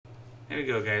Here we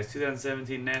go, guys.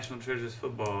 2017 National Treasures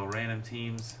Football. Random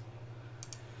teams.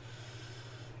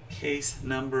 Case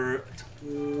number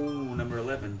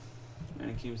 11.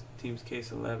 Random teams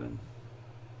case 11.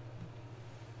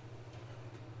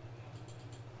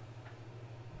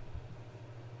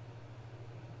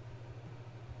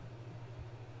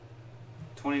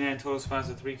 $29 total spots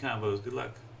with 3 combos. Good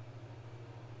luck.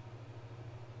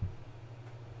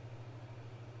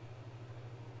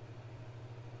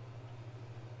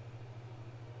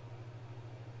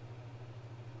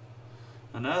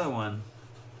 Another one.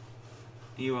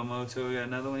 Iwamoto, we got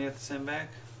another one you have to send back?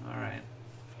 Alright.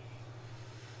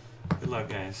 Good luck,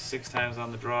 guys. 6 times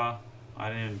on the draw. I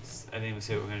didn't even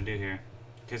say what we're gonna do here.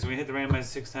 Okay, so we hit the randomizer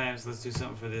 6 times. Let's do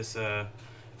something for this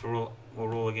we'll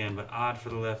roll again, but odd for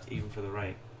the left, even for the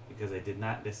right. Because I did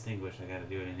not distinguish, I gotta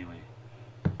do it anyway.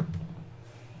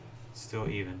 Still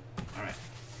even. Alright.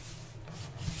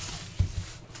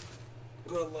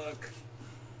 Good luck.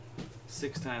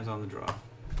 6 times on the draw.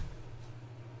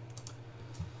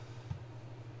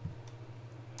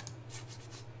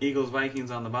 Eagles,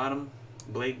 Vikings on the bottom.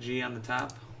 Blake G on the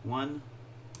top. 1,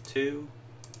 2,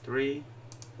 3,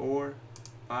 4,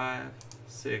 5,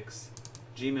 6.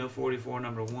 Gmail 44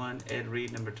 number 1. Ed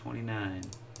Reed number 29.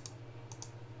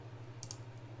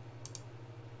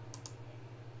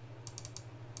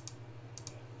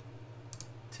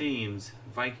 Teams.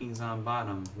 Vikings on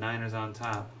bottom. Niners on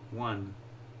top. 1,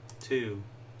 2,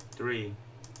 3,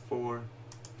 4,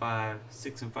 5,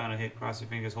 6 and final hit. Cross your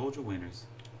fingers. Hold your winners.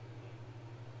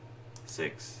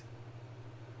 6.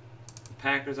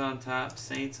 Packers on top,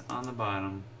 Saints on the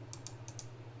bottom.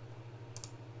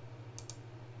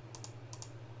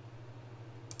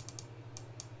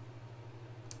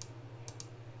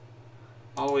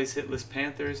 Always hitless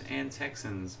Panthers and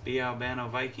Texans. B. Albano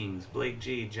Vikings. Blake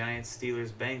G. Giants,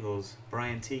 Steelers, Bengals.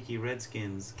 Brian Tiki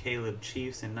Redskins. Caleb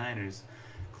Chiefs and Niners.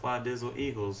 Claude Dizzle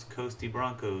Eagles. Coasty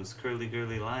Broncos. Curly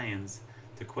Gurley Lions.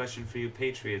 The question for you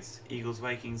Patriots. Eagles,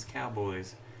 Vikings,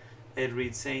 Cowboys. Ed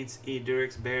Reed Saints, E.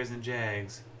 Durix Bears and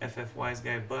Jags, FF Wise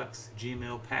Guy Bucks, G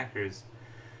Mill Packers,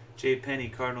 J Penny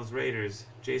Cardinals Raiders,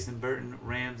 Jason Burton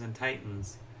Rams and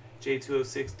Titans,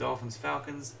 J206 Dolphins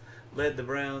Falcons, Led the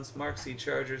Browns, Mark C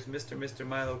Chargers, Mr.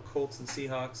 Milo Colts and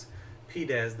Seahawks, P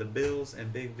Daz the Bills,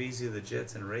 and Big VZ the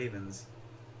Jets and Ravens.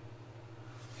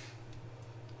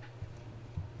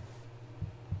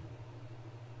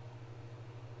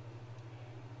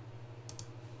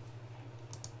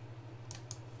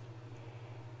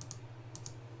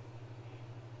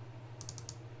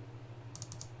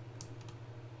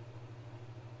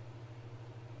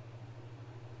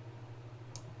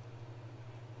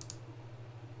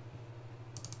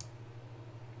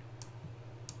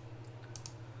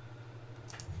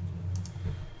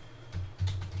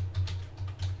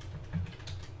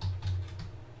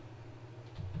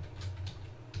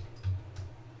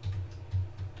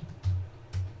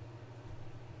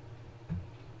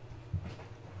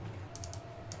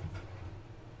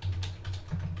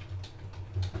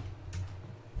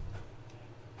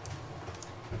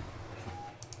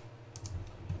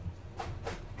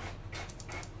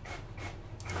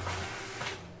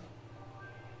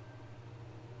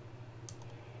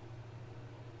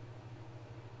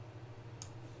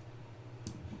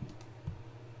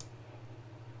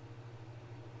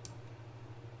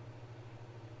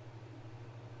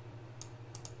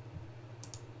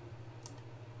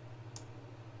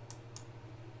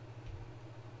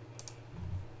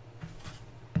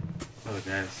 Hello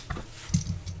guys.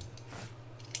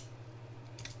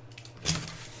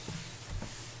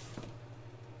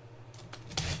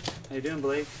 How you doing,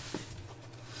 Blake?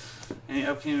 Any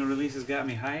upcoming releases got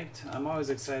me hyped? I'm always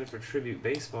excited for Tribute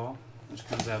Baseball, which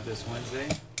comes out this Wednesday.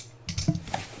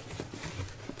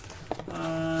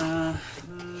 I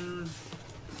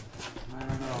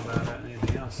don't know about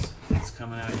anything else that's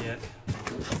coming out yet.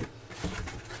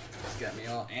 It's got me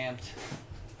all amped.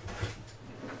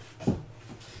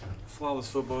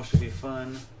 Flawless Football should be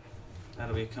fun.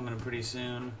 That'll be coming pretty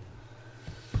soon.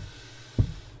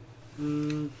 I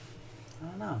don't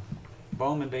know.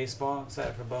 Bowman Baseball,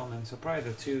 excited for Bowman. So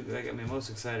probably the two that got me most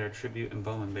excited are Tribute and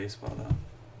Bowman Baseball though.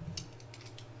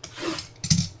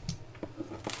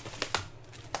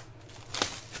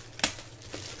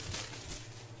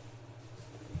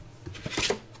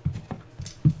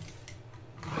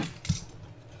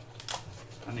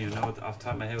 I don't even know what off the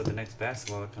top of my head what the next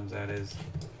basketball that comes out is.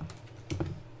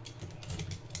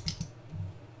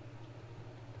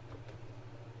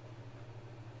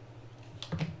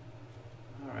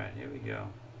 Alright, here we go.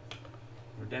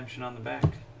 Redemption on the back.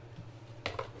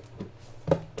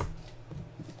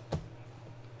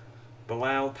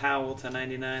 Bilal Powell to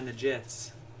 99, the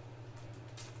Jets.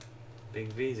 Big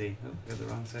VZ. Oh, got the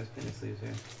wrong size penny sleeves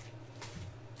here.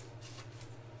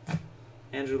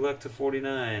 Andrew Luck to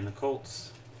 49. The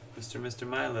Colts. Mr.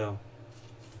 Milo.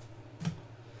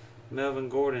 Melvin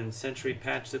Gordon. Century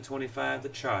patch to 25. The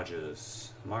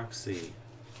Chargers. Mark C.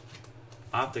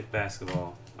 Optic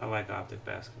basketball. I like Optic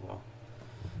basketball.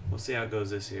 We'll see how it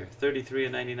goes this year. 33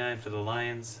 of 99 for the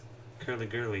Lions. Curly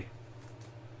Gurley.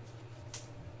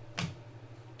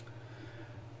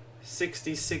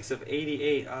 66 of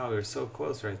 88. Oh, we were so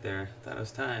close right there. Thought it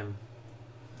was time.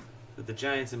 With the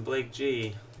Giants and Blake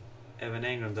G. Evan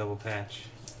Engram double patch.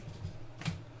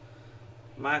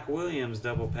 Mike Williams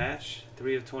double patch.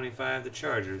 3 of 25. The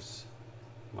Chargers.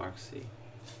 Mark C.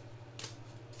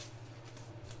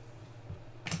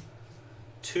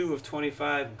 2 of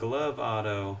 25 glove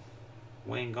auto.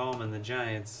 Wayne Gallman, the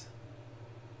Giants.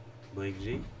 Blake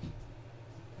G.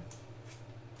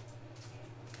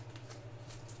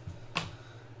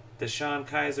 Deshaun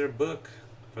Kaiser book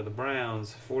for the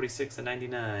Browns. 46 of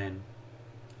 99.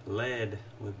 Lead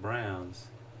with Browns.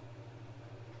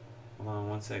 Hold on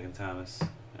 1 second, Thomas.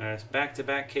 Alright,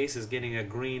 back-to-back cases getting a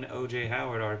green O.J.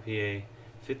 Howard RPA.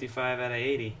 55 out of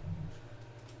 80.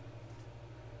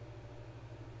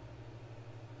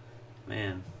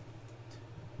 Man.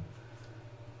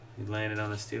 He landed on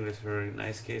the Steelers for a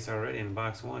nice case already in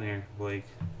box 1 here, Blake.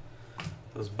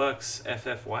 Those Bucks,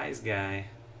 FF Wise guy.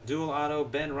 Dual auto,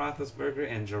 Ben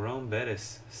Roethlisberger and Jerome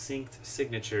Bettis. Synced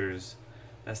signatures.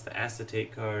 That's the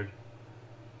acetate card.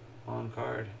 On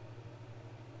card.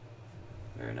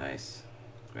 Very nice.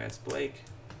 Congrats, Blake.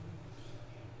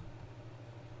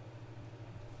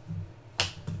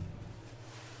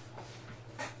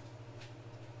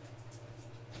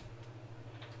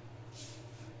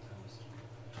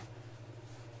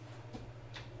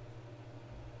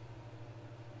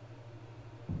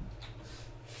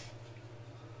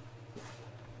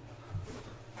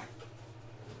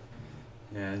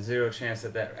 Yeah, zero chance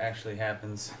that that actually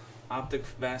happens. Optic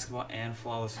basketball and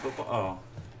flawless football. Oh,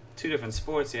 2 different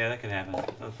sports. Yeah, that could happen.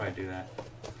 They'll probably do that.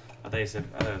 I thought you said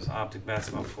it was optic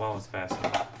basketball, flawless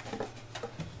basketball.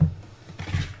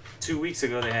 2 weeks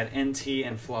ago, they had NT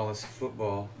and flawless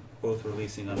football both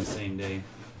releasing on the same day.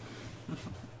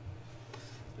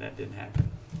 That didn't happen.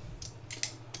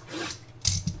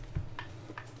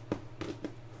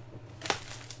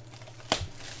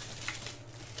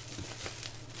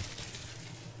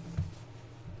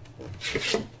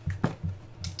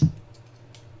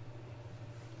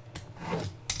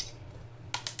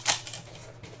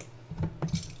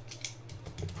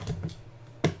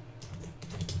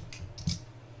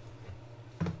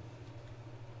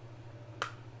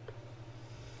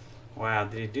 Wow,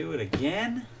 did he do it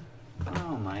again?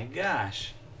 Oh my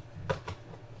gosh.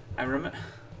 I remember.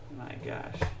 My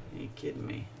gosh. Are you kidding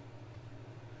me?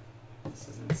 This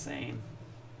is insane.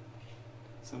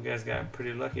 Some guys got a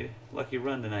pretty lucky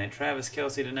run tonight. Travis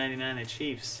Kelce to 99, the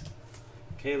Chiefs.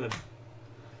 Caleb.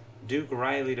 Duke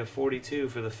Riley to 42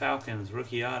 for the Falcons,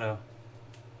 rookie auto.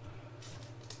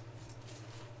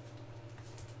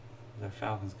 Their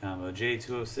Falcons combo.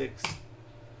 J206.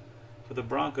 For the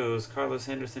Broncos, Carlos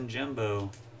Henderson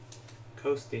Jumbo.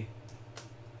 Coasty.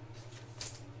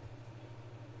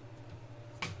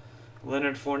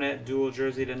 Leonard Fournette dual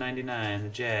jersey to 99, the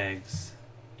Jags.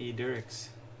 E. Dirks.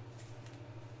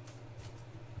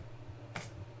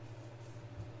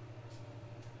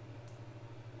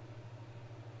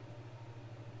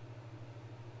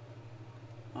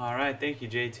 All right, thank you,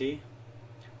 JT.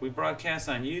 We broadcast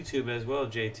on YouTube as well,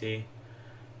 JT.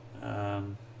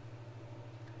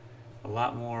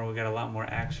 We got a lot more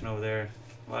action over there.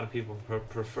 A lot of people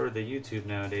prefer the YouTube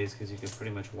nowadays because you can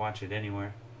pretty much watch it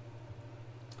anywhere.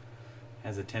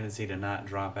 Has a tendency to not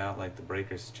drop out like the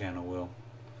Breakers channel will.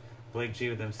 Blake G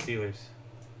with them Steelers.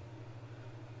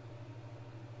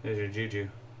 There's your Juju.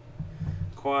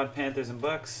 Quad, Panthers and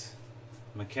Bucks.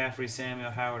 McCaffrey,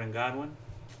 Samuel, Howard, and Godwin.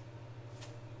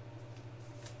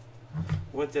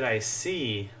 What did I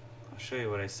see? I'll show you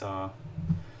what I saw.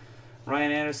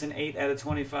 Ryan Anderson, 8 out of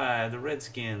 25. The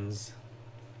Redskins.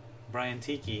 Brian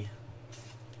Tiki.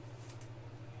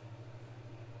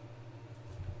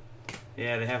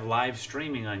 Yeah, they have live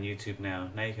streaming on YouTube now.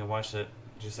 Now you can watch it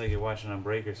just like you're watching on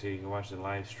Breaker, so you can watch the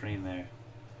live stream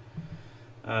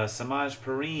there. Samaj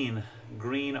Perine,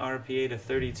 green RPA to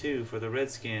 32 for the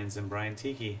Redskins and Brian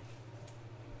Tiki.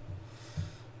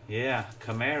 Yeah,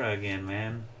 Kamara again,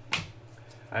 man.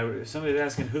 Somebody was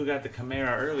asking who got the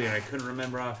Kamara earlier, and I couldn't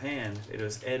remember offhand. It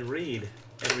was Ed Reed.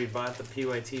 Ed Reed bought the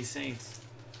PYT Saints,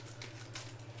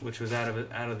 which was out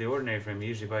of the ordinary for him. He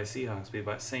usually buys Seahawks, but he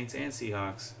bought Saints and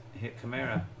Seahawks. Hit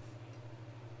Kamara.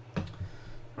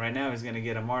 Right now he's going to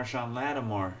get a Marshawn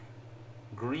Lattimore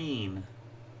green,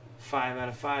 5 out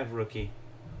of 5 rookie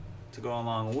to go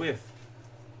along with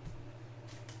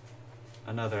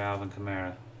another Alvin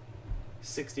Kamara.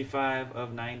 65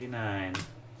 of 99.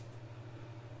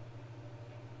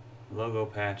 Logo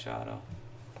patch auto.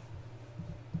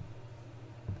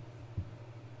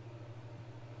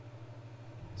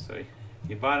 So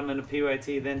you bought him in a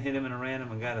PYT, then hit him in a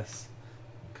random and got us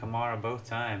Kamara both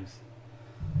times.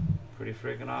 Pretty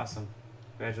freaking awesome.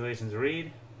 Congratulations,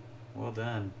 Reed. Well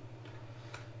done.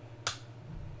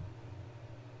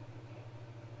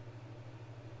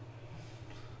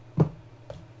 The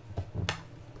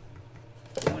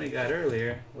one he got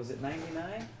earlier, was it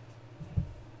 99?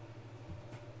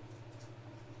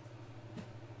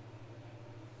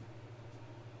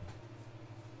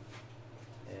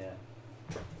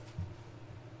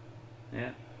 Yeah,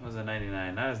 it was a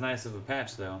 99. Not as nice of a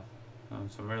patch though,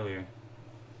 from earlier.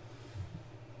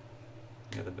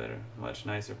 Got the better, much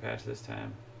nicer patch this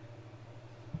time.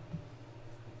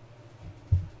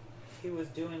 He was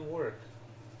doing work.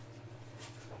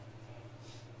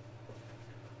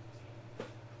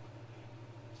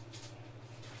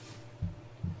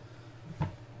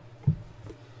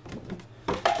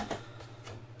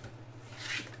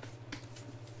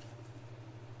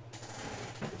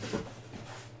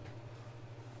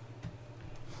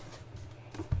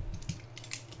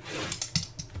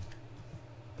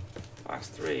 Box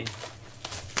 3.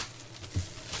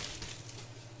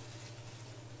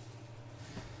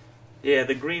 Yeah,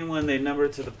 the green one, they number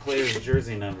it to the player's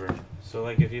jersey number. So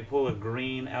like if you pull a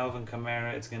green Alvin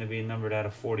Kamara, it's going to be numbered out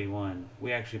of 41.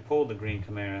 We actually pulled the green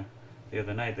Kamara the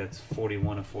other night. That's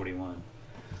 41 of 41.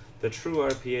 The true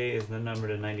RPA is the number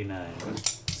to 99,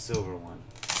 silver one.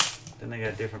 Then they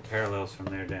got different parallels from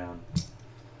there down.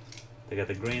 They got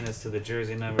the green that's to the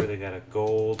jersey number. They got a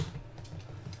gold,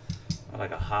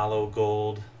 like a hollow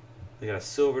gold. They got a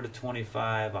silver to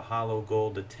 25, a hollow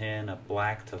gold to 10, a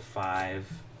black to 5,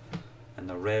 and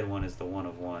the red one is the 1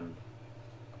 of 1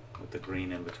 with the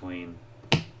green in between,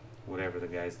 whatever the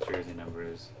guy's jersey number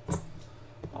is.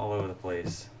 All over the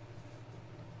place.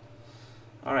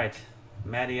 All right,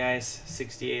 Matty Ice,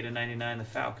 68 of 99, the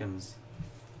Falcons.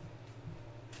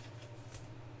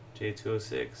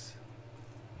 J206.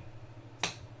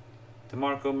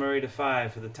 DeMarco Murray to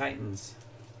 5 for the Titans.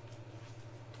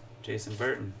 Jason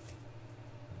Burton.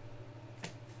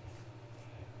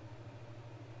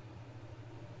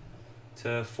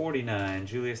 To 49,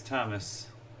 Julius Thomas.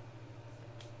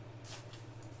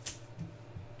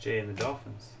 Jay and the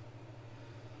Dolphins.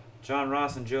 John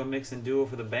Ross and Joe Mixon duel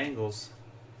for the Bengals.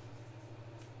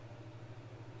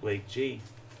 Blake G.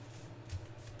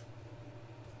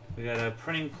 We got a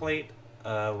printing plate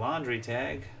laundry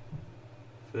tag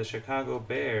for the Chicago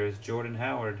Bears, Jordan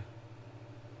Howard.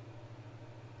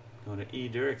 Going to E.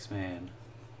 Dirks, man.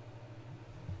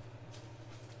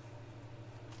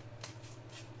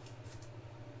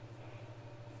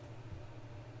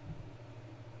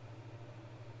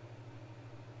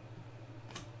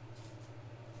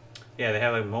 Yeah, they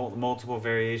have like multiple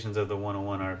variations of the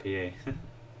 101 RPA.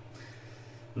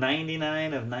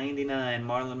 99 of 99,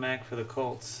 Marlon Mack for the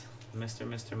Colts.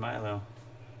 Mr. Milo.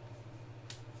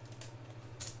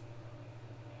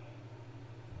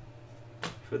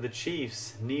 For the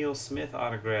Chiefs, Neil Smith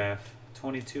autograph,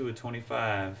 22 of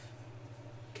 25.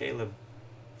 Caleb.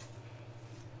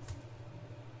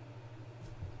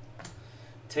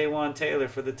 Taywan Taylor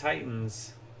for the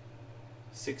Titans,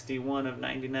 61 of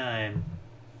 99.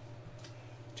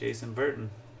 Jason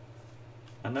Burton.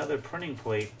 Another printing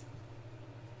plate.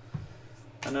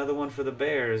 Another one for the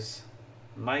Bears.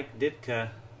 Mike Ditka,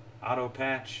 auto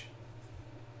patch.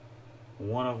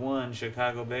 1 of 1,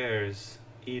 Chicago Bears.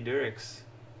 E. Dirks.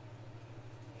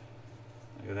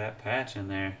 Look at that patch in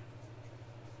there.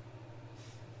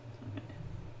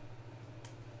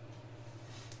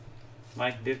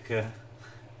 Mike Ditka.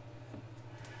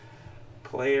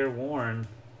 Player worn.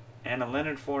 And a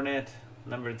Leonard Fournette,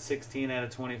 numbered 16 out of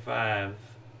 25.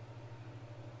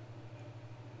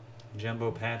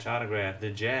 Jumbo patch autograph. The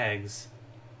Jags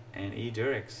and E.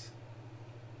 Dirks.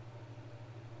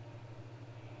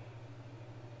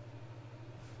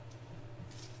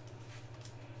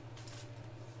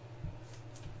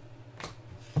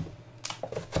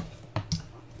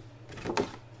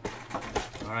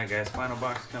 Alright guys, final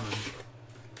box coming.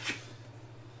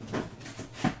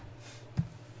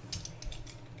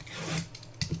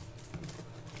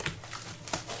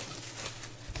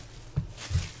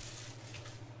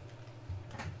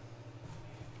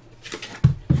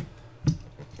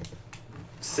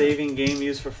 Saving game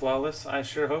used for Flawless? I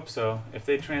sure hope so. If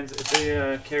they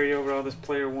carry over all this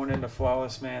player worn into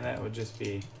Flawless, man, that would just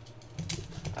be,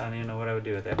 I don't even know what I would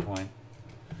do at that point.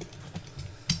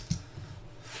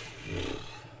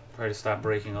 Probably stop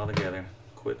breaking altogether.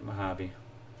 Quit my hobby.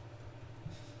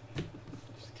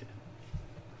 Just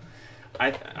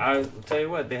kidding. I'll tell you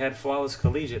what, they had Flawless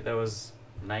Collegiate that was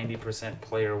 90%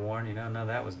 player worn. You know, none of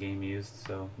that was game used.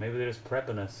 So maybe they're just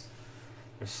prepping us.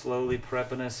 They're slowly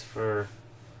prepping us for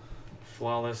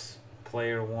Flawless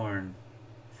Player Worn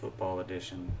Football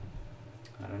Edition.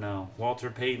 I don't know. Walter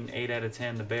Payton, 8 out of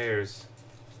 10, the Bears.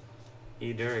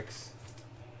 E. Dirks.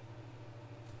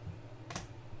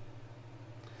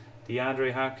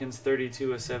 DeAndre Hopkins,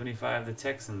 32 of 75, the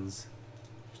Texans.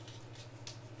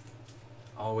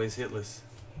 Always hitless.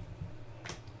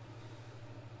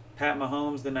 Pat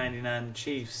Mahomes, the 99, the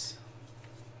Chiefs.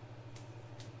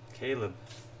 Caleb.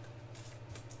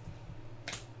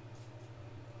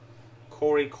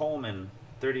 Corey Coleman,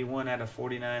 31 out of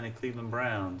 49, the Cleveland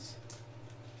Browns.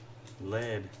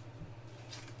 Lead.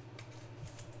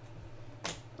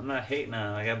 I'm not hating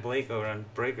on him. I got Blake over on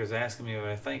Breakers asking me what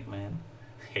I think, man.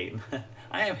 Hating.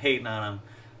 I am hating on them.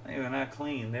 They're not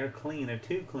clean. They're clean. They're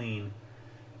too clean.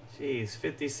 Jeez,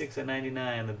 56 of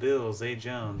 99. The Bills, Zay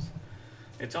Jones.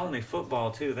 It's only football,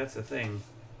 too. That's the thing.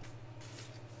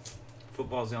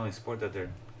 Football's the only sport that they're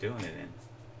doing it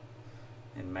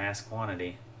in mass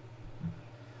quantity.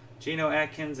 Geno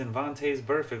Atkins and Vontaze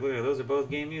Burfict. Look at those are both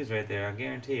game used right there. I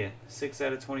guarantee you. 6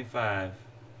 out of 25.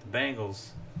 The Bengals.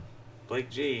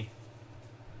 Blake G.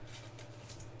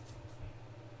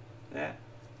 That.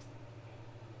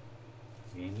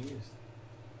 Game used.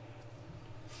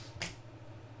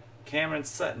 Cameron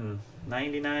Sutton.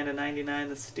 99 to 99.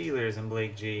 The Steelers and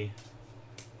Blake G.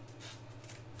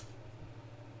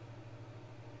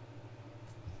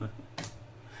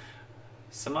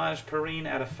 Samaj Perine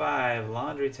out of 5.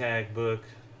 Laundry tag book.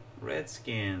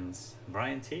 Redskins.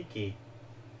 Brian Tiki.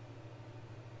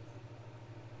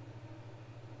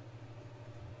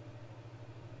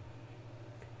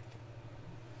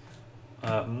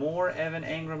 More Evan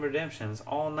Engram redemptions.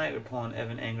 All night we're pulling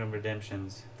Evan Engram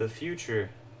redemptions. The future.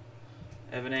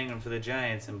 Evan Engram for the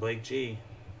Giants and Blake G.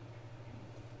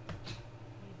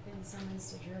 You've been summoned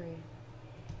to jury.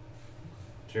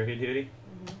 Jury duty?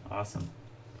 Mm-hmm. Awesome.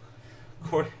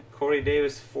 Corey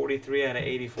Davis, 43 out of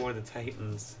 84, the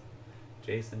Titans.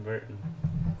 Jason Burton.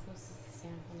 How close is the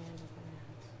San Fernando from the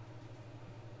house?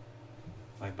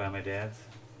 Like by my dad's?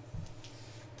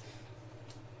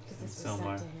 Because this was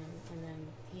Somewhere. sent to him, and then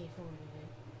he forwarded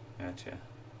it. Gotcha.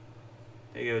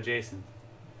 There you go, Jason.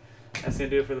 That's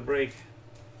going to do it for the break.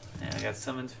 And I got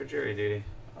summons for jury duty.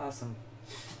 Awesome.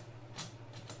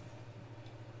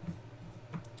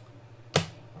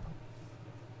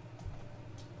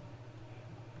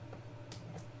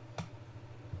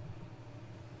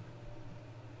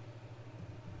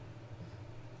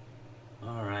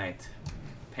 All right.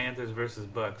 Panthers versus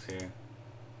Bucks here.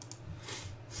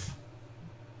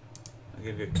 I'll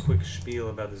give you a quick spiel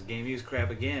about this game use crap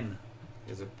again.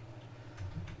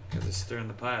 Because it's stirring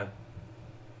the pot.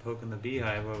 Poking the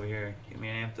beehive over here. Get me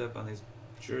amped up on these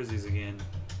jerseys again.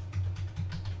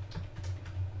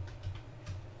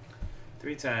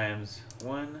 3 times.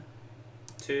 1,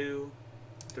 2,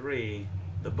 3.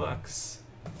 The Bucks.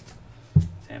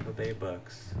 Tampa Bay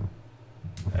Bucks.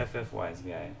 FF Wise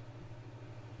guy.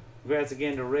 Congrats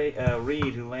again to Reed,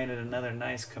 who landed another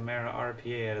nice Camara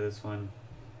RPA out of this one.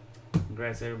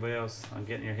 Congrats to everybody else on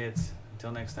getting your hits.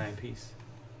 Until next time, peace.